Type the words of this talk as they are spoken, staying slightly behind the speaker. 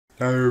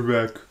Now we're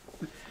back.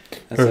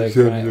 That's like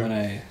when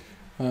I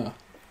You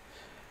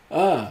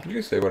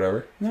can say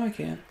whatever. no, I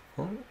can't.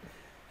 What?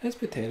 It's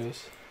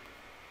potatoes.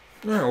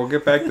 Alright, we'll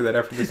get back to that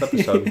after this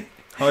episode.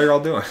 How are you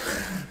all doing?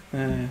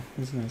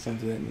 It's not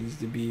something that needs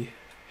to be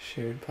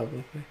shared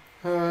publicly.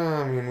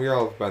 I mean, we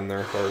all have been there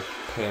with our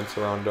pants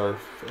around our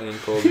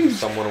ankles.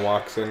 Someone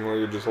walks in where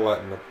you're just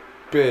letting a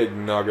big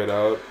nugget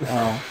out.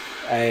 Oh,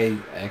 I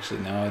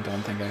actually no, I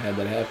don't think I had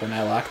that happen.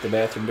 I lock the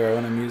bathroom door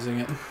when I'm using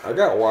it. I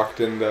got walked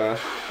in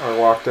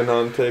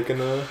on taking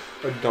a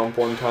dump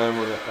one time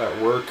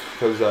at work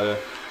because I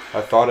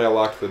thought I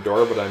locked the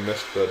door, but I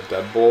missed the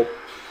deadbolt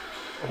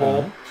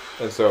hole,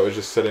 and so it was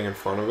just sitting in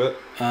front of it.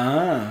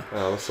 And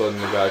all of a sudden,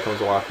 the guy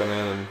comes walking in,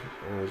 and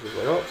I was just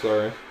like, "Oh,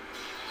 sorry."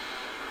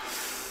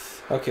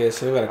 Okay,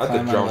 so we gotta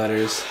climb on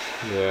ladders.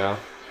 Yeah.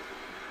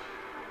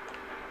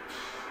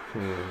 I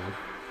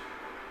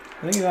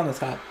think he's on the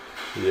top.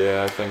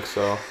 Yeah, I think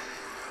so.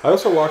 I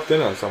also walked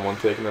in on someone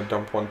taking a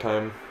dump one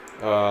time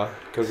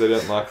because they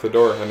didn't lock the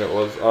door, and it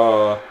was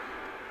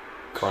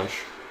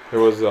crunch. It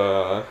was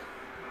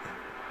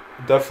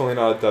definitely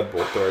not a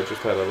deadbolt door. It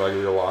just had a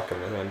regular lock in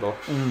the handle.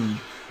 And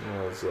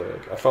I was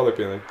like, I felt like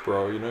being like,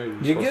 bro, you know,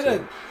 you get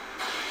it.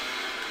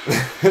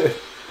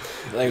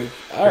 Like,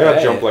 I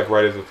gotta jump like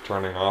right as it's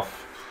turning off.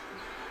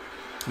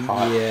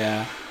 Hot.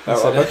 Yeah.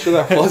 I bet you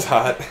that was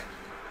hot.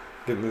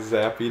 Getting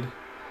zapped.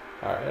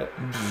 Alright.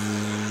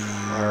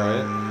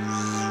 Alright.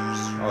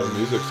 Oh, the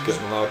music's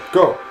getting loud.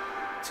 Go!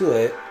 Too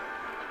late.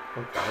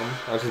 I'm fine.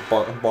 I just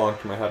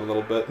bonked my head a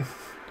little bit.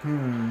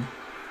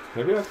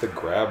 Maybe I have to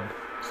grab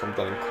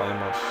something and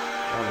climb up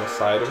on the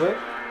side of it.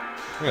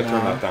 I'm gonna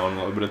turn that down a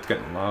little bit. It's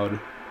getting loud.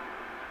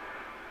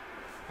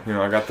 You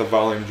know, I got the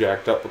volume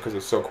jacked up because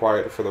it's so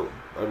quiet for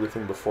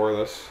everything before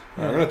this.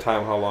 Yeah. I'm gonna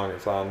time how long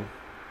it's on.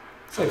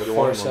 It's like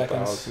 4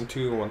 seconds. 1,000,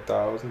 2,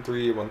 1,000,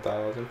 3,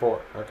 1,000,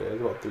 4. Okay,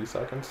 it's about 3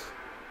 seconds.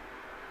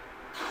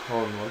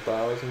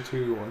 1,000,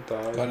 2,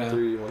 1,000,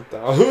 3,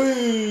 1,000.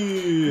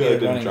 I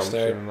didn't jump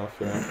soon enough.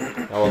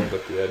 Yeah, I wasn't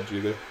at the edge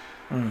either.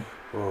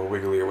 Oh,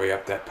 wiggle your way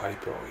up that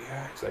pipe. Oh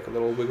yeah, it's like a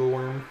little wiggle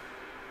worm.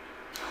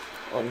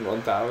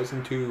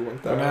 1,000, 2,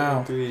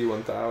 1,000, 3,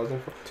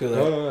 1,000. Too late.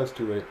 Oh, that's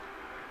too late.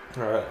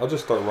 All right, I'll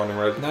just start running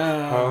right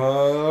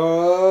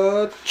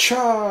now.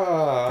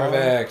 Cha!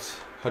 Perfect.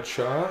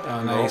 Hacha?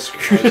 Oh, no, you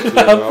screwed it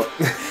up.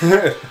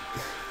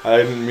 I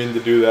didn't mean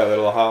to do that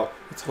little hop.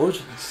 I told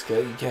you,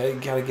 you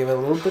gotta give it a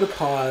little bit of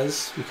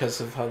pause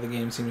because of how the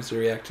game seems to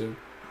react to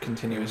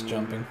continuous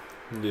jumping.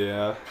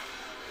 Yeah.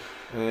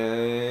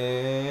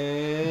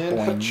 And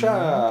Boing.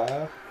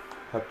 hacha.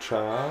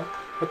 Hacha.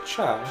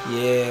 Hacha.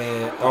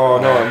 Yeah. Oh,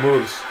 no, it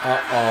moves.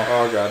 Uh-oh.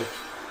 Oh, God.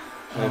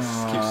 It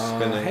keeps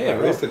spinning. Hey, at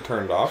least it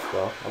turned off,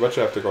 though. I bet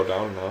you have to go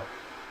down now.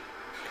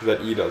 Because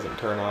that E doesn't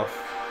turn off.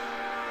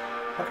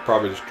 I could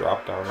probably just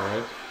drop down,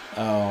 right?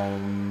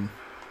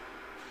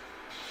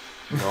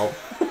 Nope.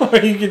 Or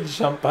you could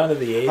jump onto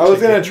the H. I was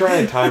going to try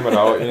and time it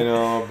out, you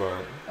know,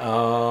 but...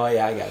 Oh,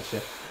 yeah, I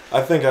gotcha.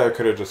 I think I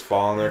could have just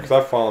fallen there, because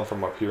I've fallen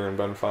from up here and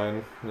been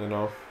fine, you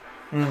know.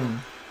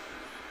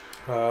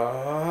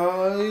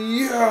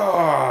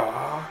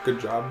 Yeah! Good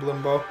job,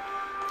 Limbo.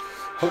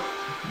 Oh.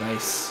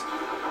 Nice.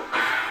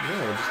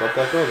 Yeah, just let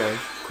that go then.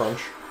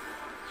 Crunch.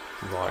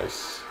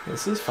 Nice.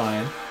 This is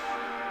fine.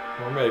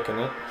 We're making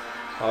it.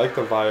 I like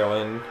the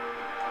violin.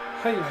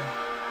 Hey.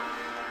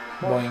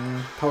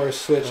 Boing. Power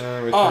switch.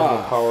 And we turn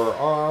the power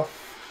off.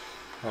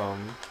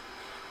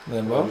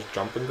 Limbo. Just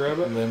jump and grab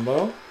it.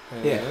 Limbo.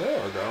 And Yeah.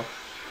 There we go.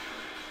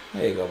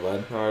 There you go,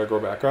 bud. Now I go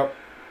back up.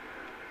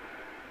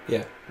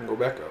 Yeah. And go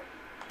back up.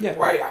 Yeah.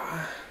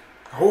 Wah-ya.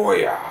 Oh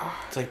yeah.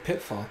 It's like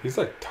Pitfall. He's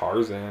like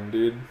Tarzan,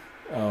 dude.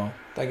 Oh,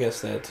 I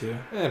guess that too.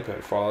 And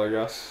Pitfall, I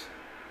guess.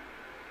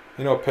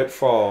 You know,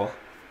 Pitfall,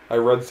 I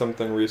read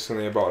something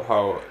recently about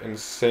how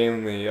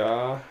insanely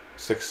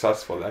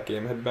successful that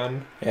game had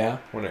been. Yeah?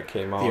 When it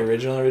came out. The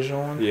original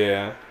one?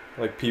 Yeah.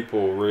 Like,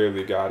 people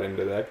really got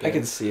into that game. I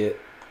can see it.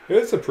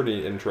 It's a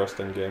pretty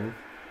interesting game.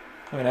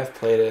 I mean, I've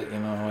played it, you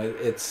know,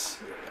 it's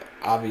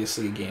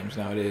obviously games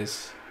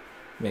nowadays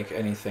make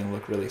anything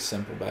look really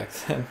simple back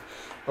then.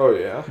 Oh,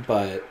 yeah.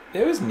 But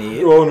it was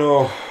neat. Oh,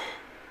 no.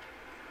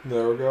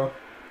 There we go.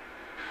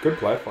 Good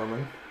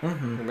platforming. We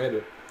made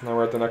it. Now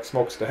we're at the next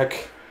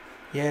smokestack.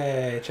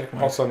 Yay, check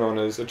mark. Also known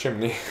as a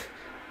chimney.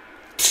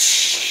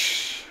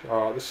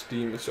 Oh, the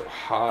steam is so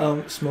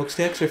hot.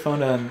 Smokestacks are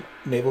found on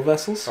naval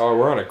vessels? Oh,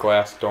 we're on a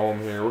glass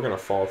dome here. We're going to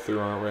fall through,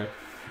 aren't we?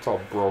 It's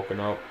all broken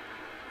up.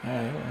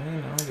 Alright, well,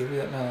 you know, I'll give you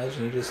that knowledge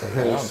and you just like,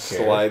 I It don't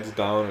care. slides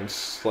down and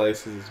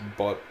slices his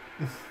butt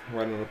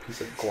right on a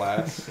piece of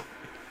glass.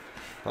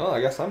 Oh,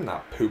 I guess I'm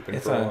not pooping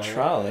It's for a on while. a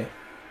trolley.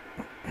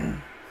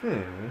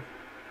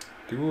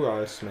 Do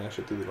I smash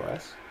it through the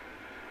glass?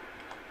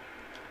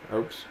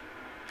 Oops.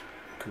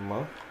 Come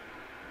on.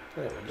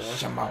 There we go.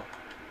 Jump out.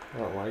 I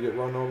don't want to get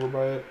run over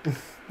by it.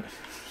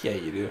 Yeah,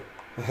 you do.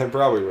 It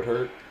probably would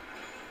hurt.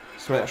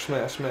 Smash,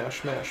 smash,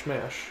 smash, smash,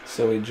 smash.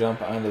 So we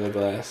jump onto the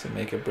glass and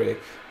make it break.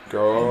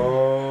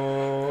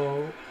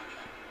 Go.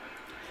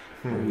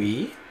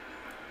 We?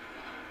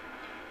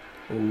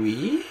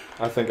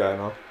 I think I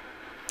know.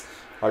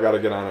 I gotta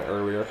get on it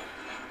earlier.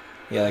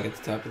 Yeah, like at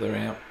the top of the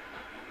ramp.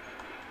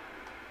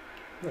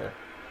 There.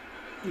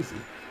 Easy.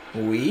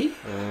 We?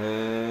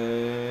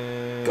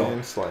 And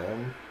Go.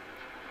 slam.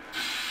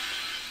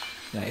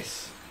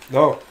 Nice.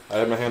 No, I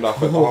had my hand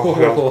off it. Oh,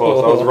 that was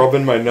close. I was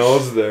rubbing my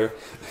nose there.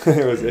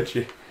 It was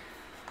itchy.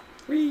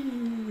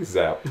 Whee!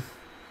 Zap.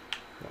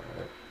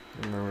 Alright.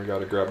 And then we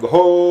gotta grab the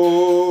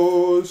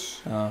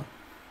hose. Oh.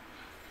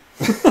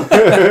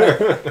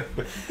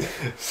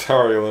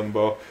 Sorry,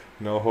 Limbo.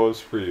 No hose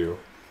for you.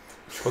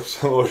 Put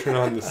some lotion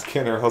on the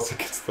skin or else it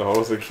gets the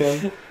hose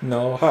again.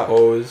 No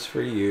hose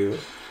for you,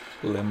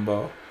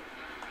 Limbo.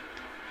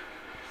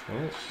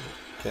 Oh,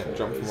 can't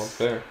jump from up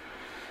there.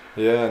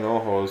 Yeah, no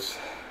hose.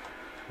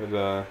 But,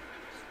 I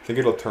think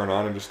it'll turn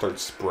on and just start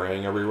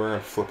spraying everywhere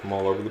and flip them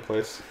all over the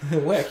place.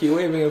 Wacky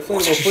waving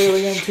inflatable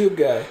flailing on tube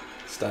guy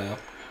style.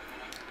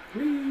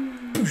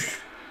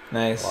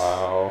 Nice.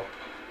 Wow.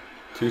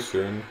 Too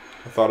soon.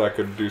 I thought I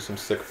could do some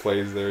sick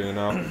plays there, you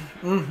know?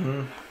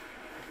 Mm-hmm.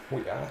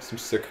 Yeah, some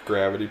sick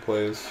gravity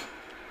plays.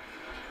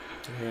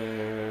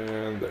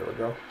 And there we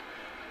go.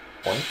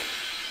 Boink.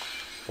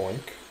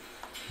 Boink.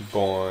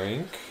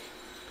 Boink.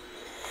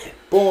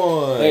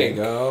 Boink. There you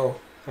go.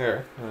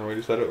 There. We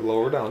just let it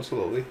lower down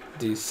slowly.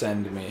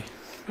 Descend me.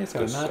 It's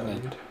got a knot in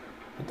it.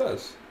 It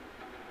does.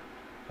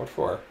 What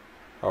for?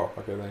 Oh,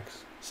 okay,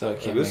 thanks. So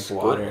it can't is make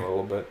squirting water. a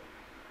little bit.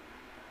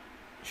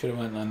 Should have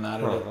went and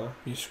unknotted it.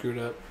 You screwed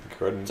up.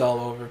 Couldn't. It's all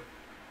over.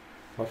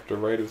 Left or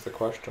right is the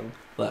question.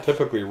 Left.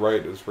 Typically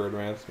right is for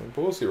advancement,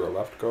 but we'll see where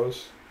left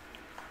goes.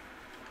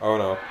 Oh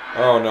no.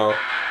 Oh no.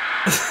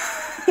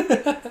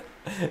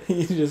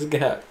 You just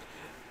got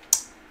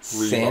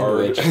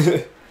Rebarred.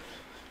 sandwich.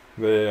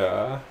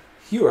 They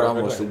You were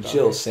almost a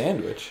Jill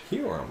sandwich.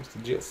 You were almost a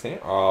Jill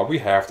sandwich. Oh, we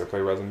have to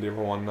play Resident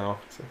Evil 1 now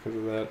because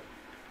of that.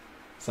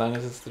 As long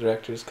as it's the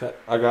director's cut.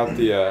 I got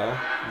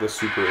the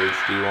Super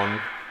HD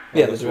one.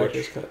 Yeah, the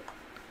director's cut.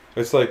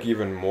 It's like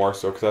even more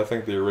so because I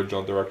think the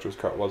original director's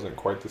cut wasn't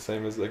quite the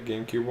same as the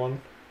GameCube one.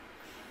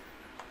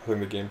 I think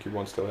the GameCube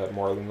one still had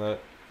more than that.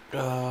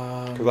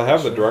 Because I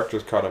have the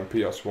director's cut on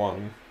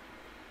PS1.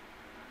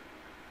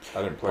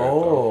 I didn't play it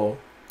though.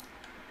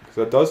 Because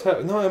it does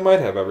have... No, it might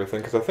have everything.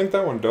 Because I think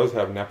that one does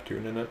have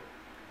Neptune in it.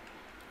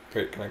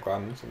 Wait, can I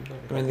glide in something?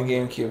 I mean, the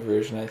GameCube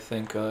version, I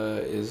think,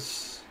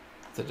 is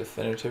the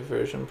definitive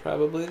version,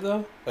 probably,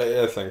 though.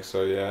 I think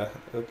so, yeah.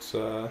 It's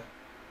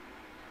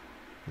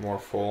more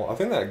full. I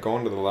think that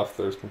going to the left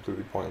there is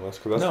completely pointless.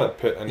 Because that's that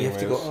pit anyways. You have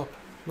to go up.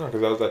 No,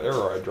 because that was that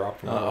arrow I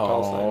dropped from the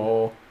hotel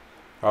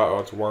sign. Uh-oh,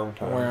 it's worm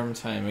time. Worm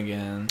time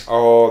again.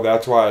 Oh,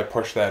 that's why I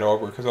pushed that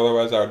over. Because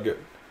otherwise I would get...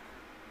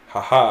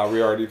 Haha,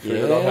 we already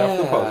figured out half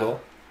the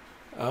puzzle.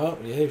 Oh,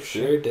 yeah, you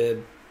sure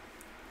did.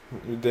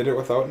 You did it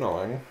without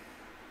knowing.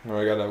 Now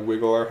we gotta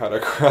wiggle our head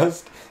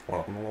across.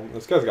 Well,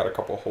 this guy's got a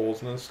couple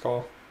holes in his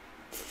skull.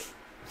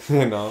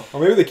 You know.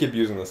 Or maybe they keep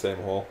using the same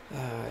hole.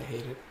 I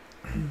hate it.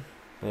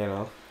 You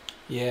know.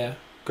 Yeah.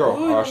 Go.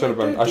 Oh, I should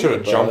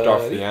have jumped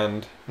off the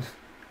end.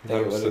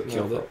 That would have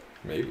killed it.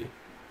 Maybe.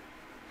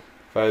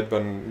 If I had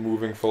been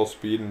moving full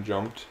speed and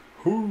jumped.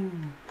 I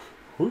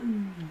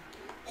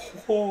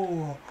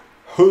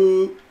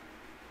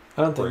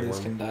don't think these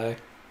can die.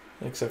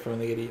 Except for when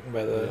they get eaten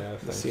by the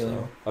ceiling.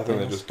 So. I think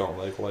they just don't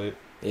like light.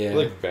 Yeah. They're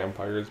like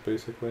vampires,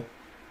 basically.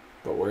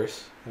 But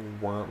worse.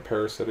 Worm,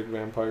 parasitic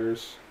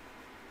vampires.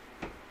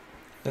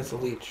 That's a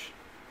leech.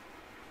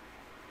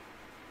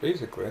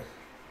 Basically.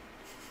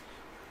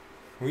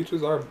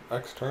 Leeches are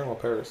external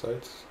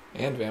parasites.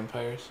 And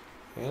vampires.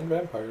 And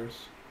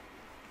vampires.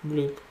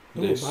 Bloop.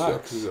 Ooh, They box.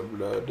 suck the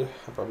blood.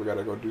 I probably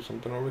gotta go do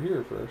something over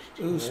here first.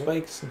 Ooh, right?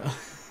 spikes. No.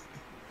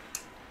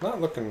 Not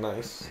looking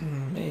nice.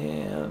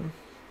 Man.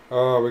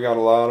 Oh, we got a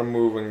lot of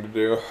moving to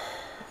do.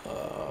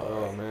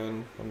 Oh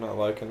man, I'm not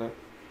liking it.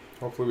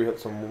 Hopefully we hit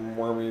some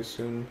wormies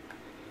soon.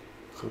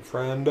 Some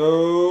friendos.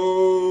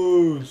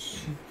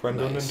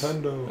 Friendo Nice.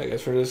 Nintendo. I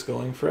guess we're just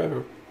going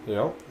forever.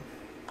 Yep.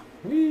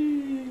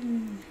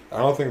 Whee. I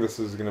don't think this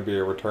is gonna be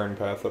a return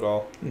path at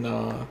all.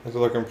 No. It's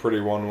looking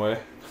pretty one way.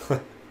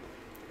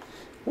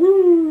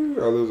 Woo!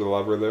 Oh, there's a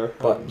lever there.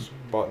 Button.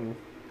 Button.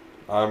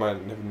 I might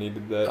have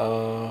needed that.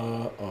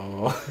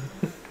 Oh.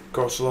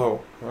 Go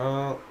slow.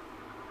 Yes,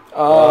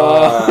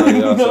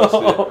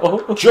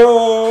 no.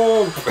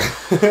 Jump!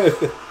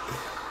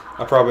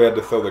 I probably had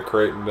to throw the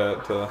crate in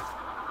that to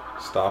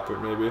stop it,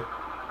 maybe.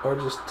 Or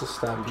just to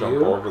stop Jump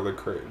you. over the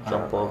crate.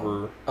 Jump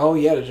over. Oh,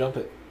 yeah, to jump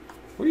it.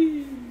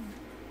 Whee!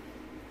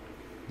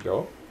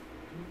 Go.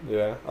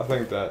 Yeah, I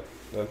think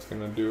that's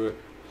gonna do it.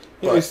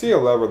 Yeah, you see a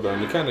lever though,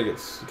 and you kind of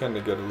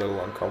get a little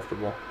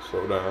uncomfortable.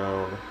 Slow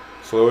down.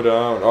 Slow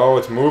down. Oh,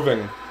 it's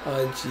moving.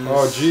 Oh, jeez.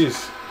 Oh,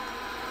 jeez.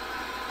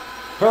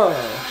 Huh.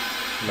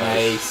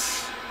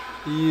 Nice.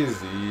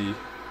 Easy.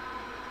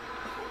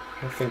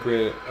 I think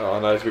we... Oh,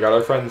 nice. We got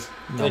our friends.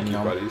 Thank you,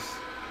 buddies.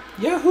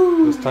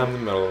 Yahoo! This time the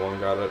middle one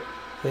got it.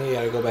 Then you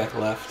gotta go back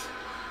left.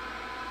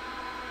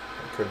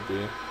 It could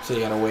be. So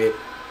you gotta wait.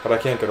 But I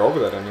can't get over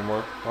that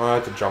anymore. Oh, I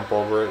have to jump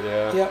over it,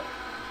 yeah. Yep.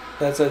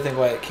 That's, I think,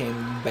 why it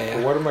came back.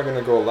 But what am I going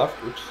to go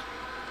left? Oops.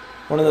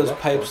 One of those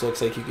pipes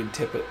looks like you could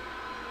tip it.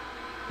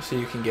 So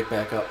you can get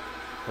back up.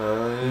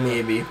 Yeah.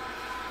 Maybe.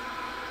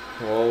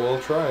 Well, we'll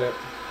try it.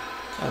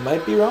 I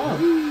might be wrong.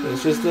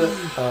 It's just a...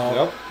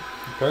 Yep.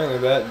 Apparently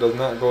that does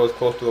not go as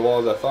close to the wall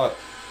as I thought.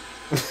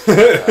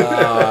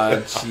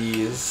 Ah,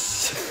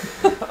 jeez.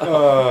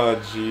 Oh,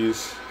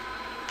 jeez.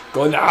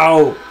 Go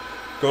now!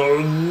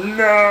 Go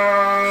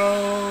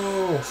now!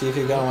 See, if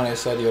you'd gone when I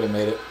said, you would have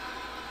made it.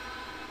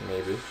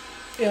 Maybe.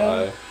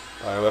 Yeah.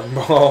 Bye,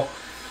 Limbo.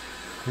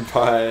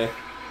 Bye.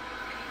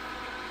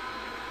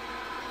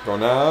 Go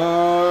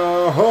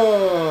now!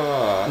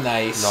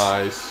 Nice.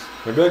 Nice.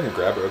 Maybe I can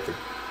grab it with the...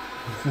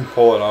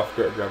 pull it off,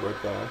 grab it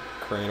with the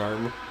crane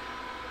arm.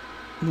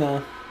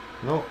 No.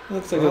 No. It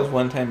looks like it was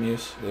one-time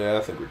use. Yeah, I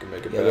think we can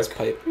make it back. This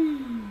pipe.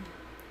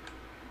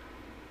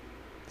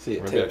 See,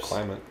 it Maybe tips. I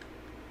climb it.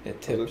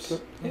 It tips.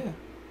 Tip? Yeah.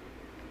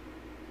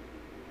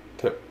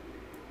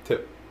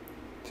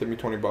 Tip me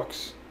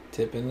 $20.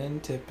 Tipping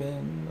and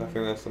tipping. I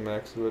think that's the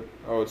max of it.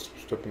 Oh, it's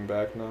stripping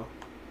back now.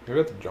 Maybe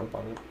I have to jump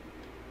on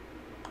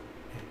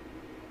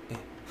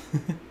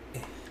it.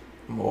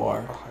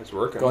 More. Oh, it's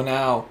working. Go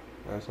now.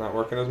 It's not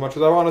working as much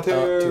as I wanted to.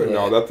 Oh,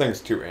 no, that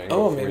thing's too angled.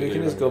 Oh, for maybe me we to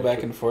can just even go back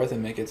make and forth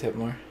and make it tip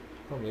more.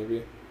 Oh,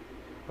 maybe.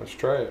 Let's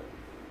try it.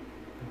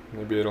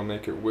 Maybe it'll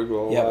make it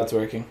wiggle a Yeah, lot. it's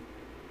working.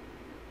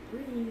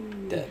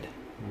 Dead.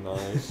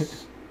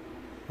 Nice.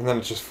 And then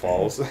it just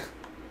falls.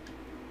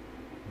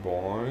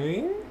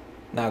 Boing.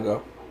 Now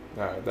go.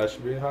 Alright, that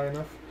should be high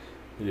enough.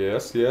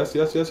 Yes. Oh,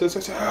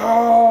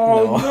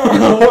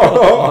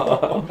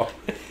 no!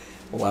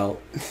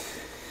 Well.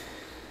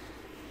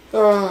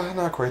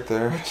 Not quite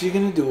there. What you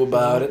gonna do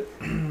about it?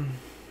 I'm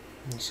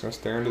just gonna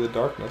stare into the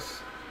darkness.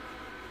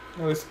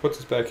 At least it puts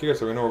us back here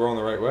so we know we're going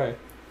the right way.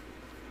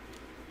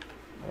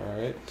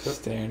 Alright.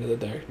 Stare into the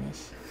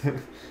darkness.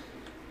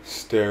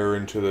 Stare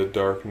into the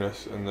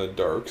darkness and the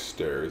dark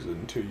stares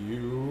into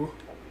you.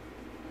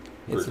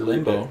 It's Gregory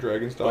Limbo,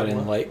 Dragon's but in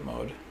Dogma. light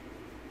mode.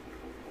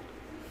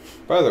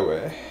 By the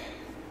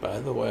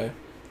way,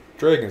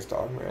 Dragon's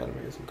Dogma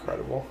anime is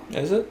incredible.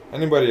 Is it?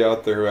 Anybody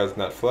out there who has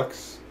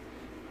Netflix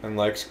and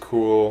likes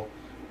cool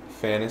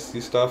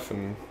fantasy stuff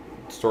and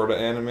sort of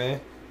anime,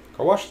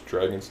 go watch the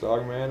Dragon's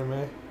Dogma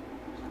anime.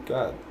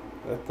 God,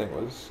 that thing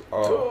was...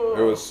 Oh,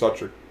 it was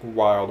such a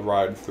wild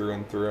ride through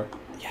and through.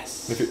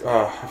 Yes. If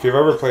you've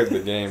ever played the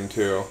game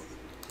too,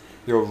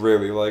 you'll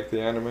really like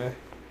the anime.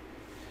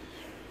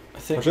 I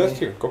think Actually, that's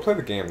too. Go play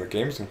the game. The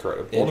game's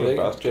incredible. Yeah, One of the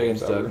best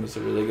Dragon's games ever. Dogma is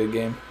a really good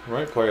game. I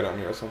might play it on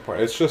here at some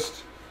point. It's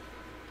just...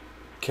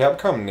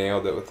 Capcom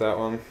nailed it with that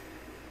one.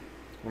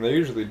 And they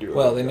usually do it.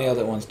 Well, they nailed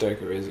it once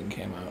Dark Arisen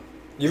came out.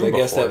 Even I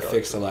guess before that Dark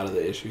fixed a Arisen. lot of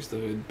the issues the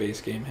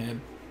base game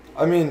had.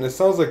 I mean, it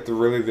sounds like the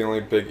only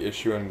big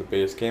issue in the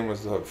base game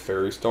was the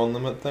fairy stone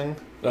limit thing.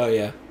 Oh,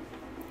 yeah.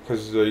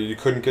 Because you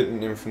couldn't get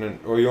an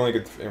infinite... Well, you only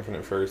get the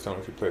infinite fairy stone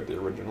if you played the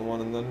original one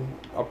and then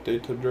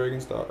update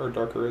to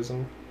Dark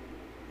Arisen.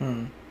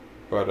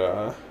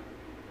 But,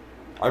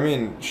 I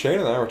mean, Shane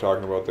and I were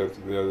talking about that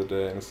the other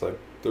day, and it's like,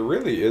 there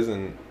really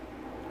isn't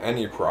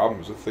any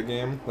problems with the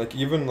game. Like,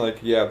 even, like,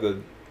 yeah,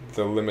 the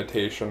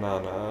limitation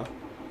on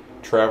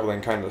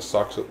traveling kind of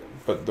sucks,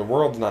 but the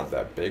world's not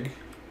that big,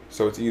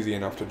 so it's easy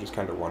enough to just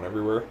kind of run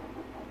everywhere.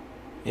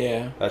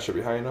 Yeah. That should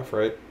be high enough,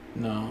 right?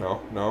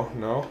 No.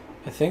 No.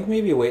 I think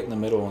maybe wait in the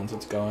middle once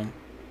it's going.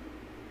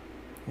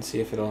 And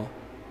see if it'll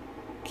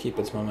keep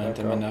its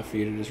momentum Back up. enough for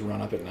you to just run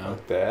up it now.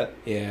 Like that.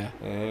 Yeah.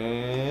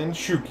 And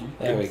Shuki.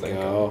 There we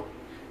go.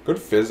 Good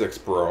physics,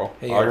 bro.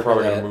 Hey, you I gotta could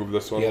probably pull gonna that. move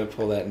this one. You gotta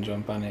pull that and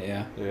jump on it,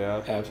 yeah.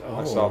 Yeah. Oh.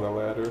 I saw the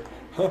ladder.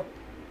 Huh.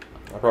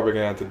 I'm probably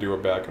gonna have to do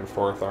it back and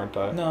forth, aren't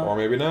I? No. Or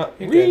maybe not.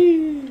 You're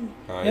Whee! good.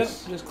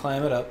 Nice. Yep, just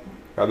climb it up.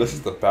 God, this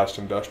is the best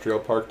industrial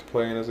park to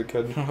play in as a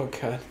kid. Oh,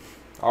 God.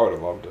 I would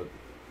have loved it.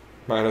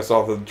 Minus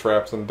all the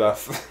traps and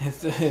death. It's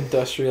the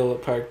industrial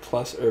park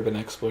plus urban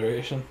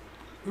exploration.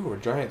 Ooh, a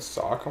giant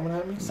saw coming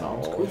at me?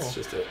 Sounds cool. It's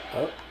just a...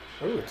 Oh.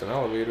 Ooh, it's an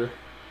elevator.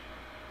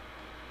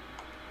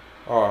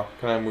 Oh,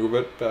 can I move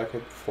it back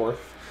and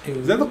forth?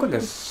 Does that look like a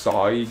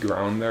sawy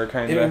ground there,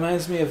 kind It of?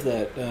 reminds me of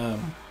that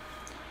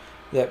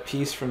that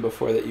piece from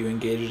before that you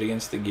engaged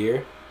against the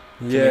gear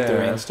to make the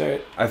rain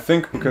start. I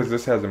think because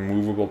this has a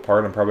movable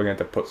part, I'm probably going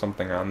to have to put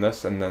something on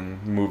this and then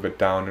move it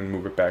down and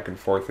move it back and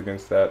forth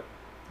against that.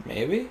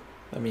 Maybe?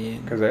 I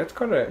mean... Because that's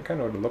kind of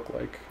what it looked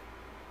like.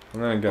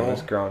 And then again,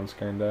 this Oh. ground's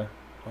kind of...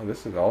 Oh,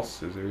 this is all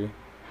scissory.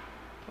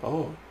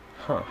 Oh.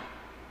 Huh.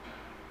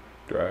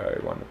 Do I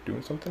wind up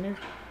doing something here?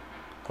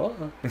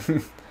 Oh.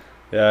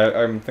 Yeah,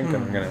 I'm thinking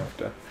I'm going to have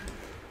to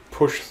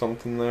push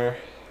something there.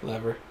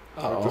 Lever.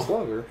 With this Oh.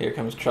 lever. Here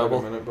comes trouble.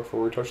 Wait a minute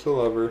before we touch the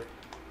lever.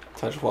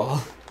 Touch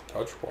wall.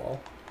 Touch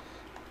wall.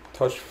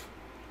 Touch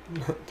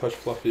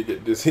fluffy,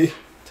 get dizzy.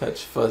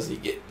 Touch fuzzy,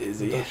 get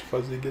dizzy. Touch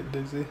fuzzy, get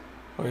dizzy.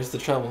 Where's the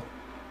trouble?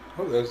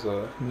 Oh, there's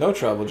a... No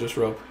trouble, just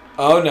rope.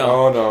 Oh, no.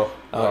 Oh, no.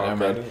 Oh, never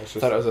mind. It's I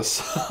thought it was a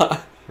saw.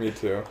 Me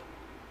too.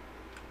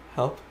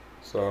 Help.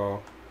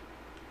 So,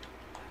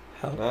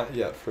 Help. not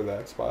yet for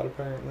that spot,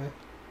 apparently.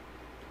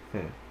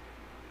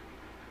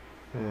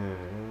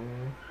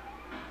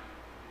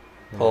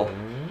 Pull.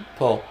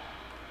 Pull.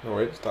 No,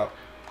 wait, stop.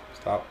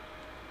 Stop.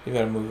 You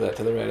gotta move that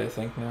to the right, I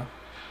think, now.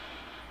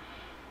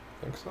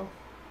 I think so.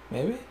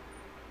 Maybe?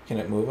 Can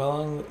it move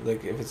along,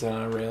 like, if it's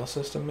on a rail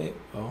system, maybe?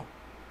 Oh.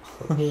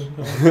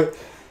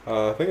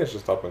 I think it's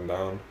just up and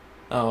down.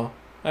 Oh,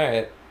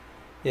 alright.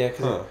 Yeah,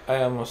 because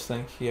I almost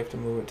think you have to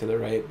move it to the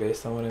right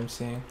based on what I'm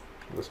seeing.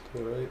 This to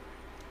the right?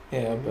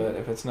 Yeah, but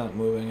if it's not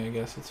moving, I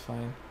guess it's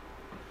fine.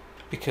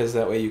 Because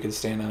that way you could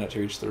stand on it to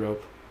reach the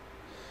rope.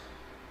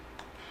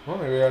 Well,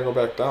 maybe I gotta go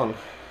back down.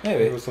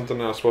 Maybe. It was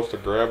something I was supposed to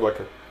grab, like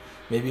a...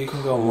 Maybe you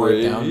can go more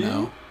down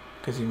now,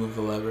 because you move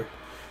the lever.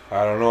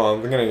 I don't know,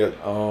 I'm gonna get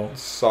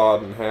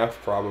sawed in half,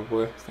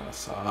 probably. It's not a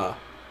saw.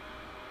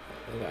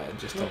 I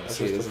just don't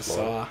see it as a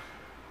saw.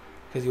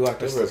 Because you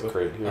walked us through a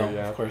crate here,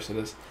 yeah. Of course it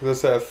is.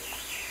 This I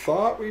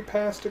thought we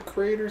passed a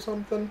crate or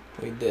something.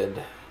 We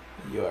did.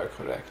 You are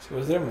correct.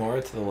 Was there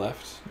more to the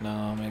left?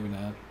 No, maybe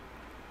not.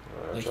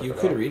 Like, you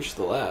could reach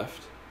the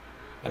left.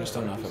 I just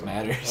don't know if it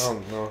matters. I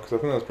don't know, because I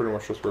think that's pretty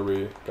much just where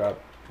we got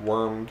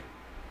wormed.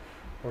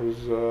 It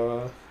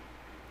was,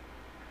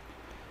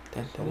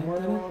 somewhere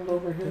around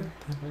over here.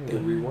 I think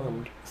it'd be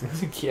wormed.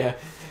 Yeah,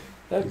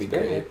 that'd be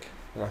great.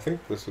 I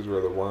think this is where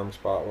the worm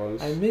spot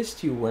was. I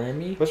missed you,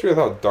 Wormy. Especially with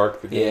how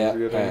dark the game's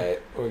getting. Yeah,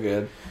 alright, we're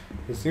good.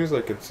 It seems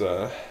like it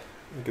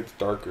gets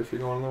darker if you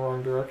go in the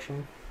wrong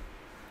direction.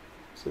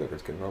 See if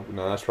it's getting open.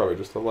 No, that's probably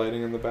just the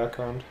lighting in the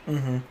background.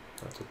 Mm-hmm.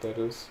 That's what that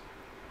is.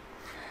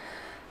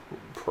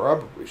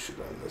 Probably should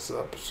end this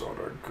episode,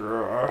 I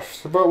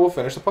guess. But we'll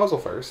finish the puzzle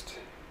first.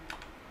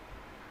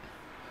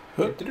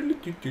 Puts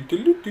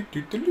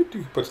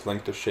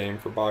Link to shame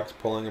for box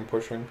pulling and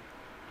pushing.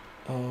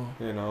 Oh.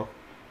 You know.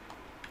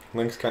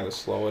 Link's kind of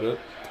slow at it.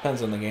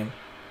 Depends on the game.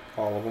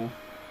 All of them.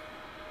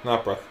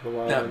 Not Breath of the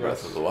Wild. Not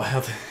Breath of the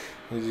Wild.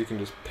 You can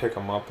just pick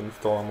them up and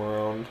throw them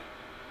around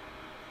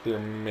with your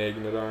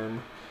magnet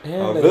arm.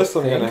 And this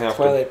I'm gonna have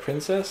Twilight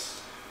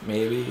Princess?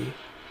 Maybe.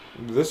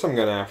 This I'm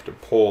gonna have to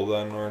pull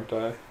then, aren't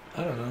I?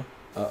 I don't know.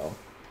 Uh-oh.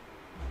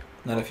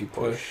 Not if you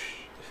push.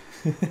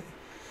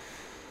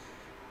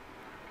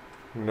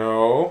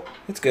 No.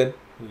 It's good.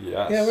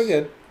 Yes. Yeah, we're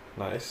good.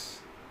 Nice.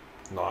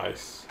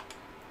 Nice.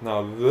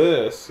 Now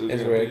this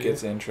is where it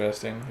gets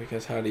interesting,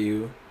 because how do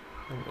you...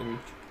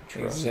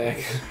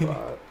 Exactly.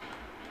 Spot.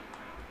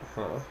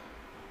 Huh.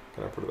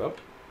 Can I put it up?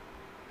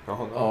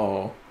 Oh, no.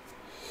 Oh.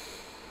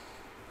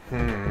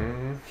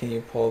 Hmm. Can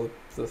you pull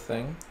the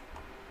thing?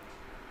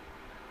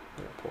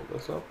 Yeah, pull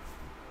this up.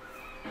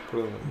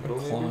 Put it in the middle.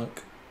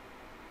 Clunk.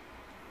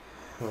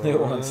 It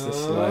wants to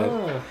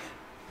slide.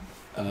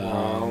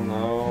 Oh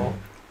no.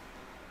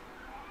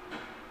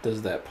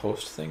 Does that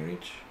post thing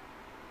reach?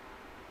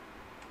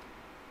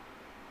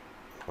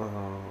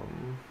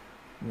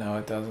 No,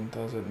 it doesn't,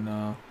 does it?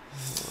 No.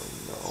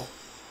 No.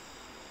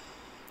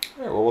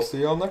 Alright, well, we'll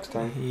see y'all next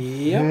time.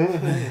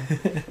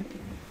 Yep.